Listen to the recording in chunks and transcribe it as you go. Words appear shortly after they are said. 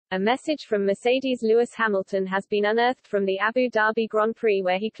A message from Mercedes' Lewis Hamilton has been unearthed from the Abu Dhabi Grand Prix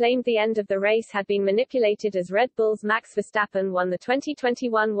where he claimed the end of the race had been manipulated as Red Bull's Max Verstappen won the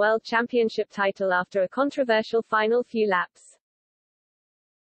 2021 World Championship title after a controversial final few laps.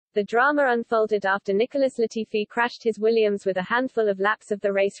 The drama unfolded after Nicholas Latifi crashed his Williams with a handful of laps of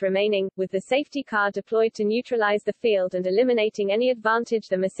the race remaining, with the safety car deployed to neutralize the field and eliminating any advantage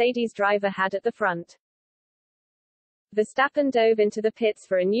the Mercedes driver had at the front. Verstappen dove into the pits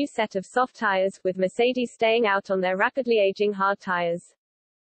for a new set of soft tires, with Mercedes staying out on their rapidly aging hard tires.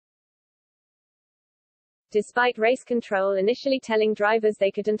 Despite race control initially telling drivers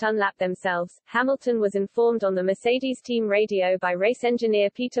they couldn't unlap themselves, Hamilton was informed on the Mercedes team radio by race engineer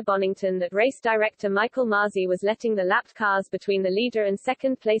Peter Bonington that race director Michael Masi was letting the lapped cars between the leader and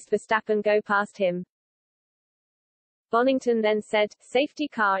second-placed Verstappen go past him. Bonington then said, "Safety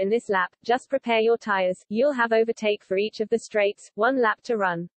car in this lap, just prepare your tires, you'll have overtake for each of the straights, one lap to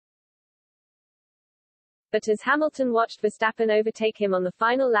run." But as Hamilton watched Verstappen overtake him on the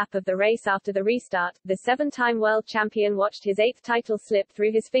final lap of the race after the restart, the seven-time world champion watched his eighth title slip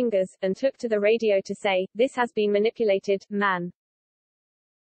through his fingers, and took to the radio to say, "This has been manipulated, man."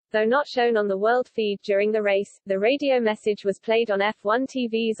 Though not shown on the world feed during the race, the radio message was played on F1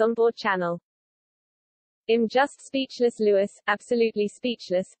 TV's onboard channel. "I'm just speechless, Lewis, absolutely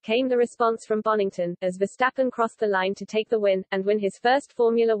speechless," came the response from Bonington, as Verstappen crossed the line to take the win, and win his first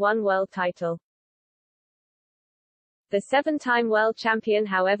Formula One world title. The seven-time world champion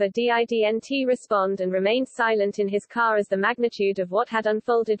however didn't respond and remained silent in his car as the magnitude of what had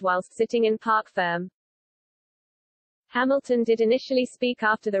unfolded whilst sitting in park firm. Hamilton did initially speak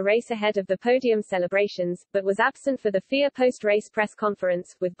after the race ahead of the podium celebrations, but was absent for the FIA post-race press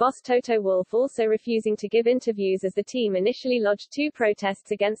conference, with boss Toto Wolff also refusing to give interviews as the team initially lodged two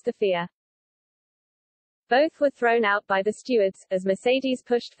protests against the FIA. Both were thrown out by the stewards, as Mercedes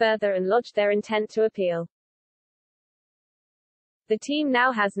pushed further and lodged their intent to appeal. The team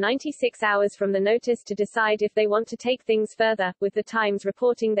now has 96 hours from the notice to decide if they want to take things further, with the Times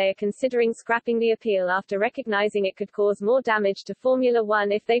reporting they are considering scrapping the appeal after recognizing it could cause more damage to Formula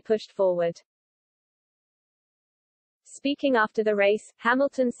One if they pushed forward. Speaking after the race,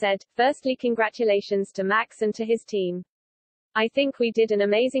 Hamilton said, "Firstly, congratulations to Max and to his team. I think we did an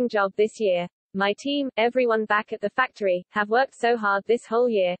amazing job this year. My team, everyone back at the factory, have worked so hard this whole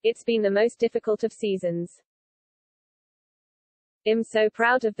year, it's been the most difficult of seasons. I'm so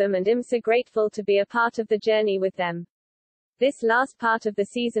proud of them and I'm so grateful to be a part of the journey with them. This last part of the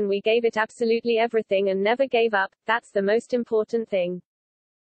season we gave it absolutely everything and never gave up, that's the most important thing.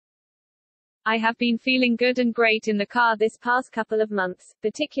 I have been feeling good and great in the car this past couple of months,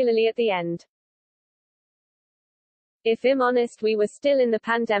 particularly at the end. If I'm honest, we were still in the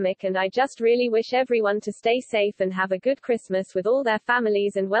pandemic and I just really wish everyone to stay safe and have a good Christmas with all their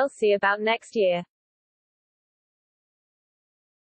families and we'll see about next year."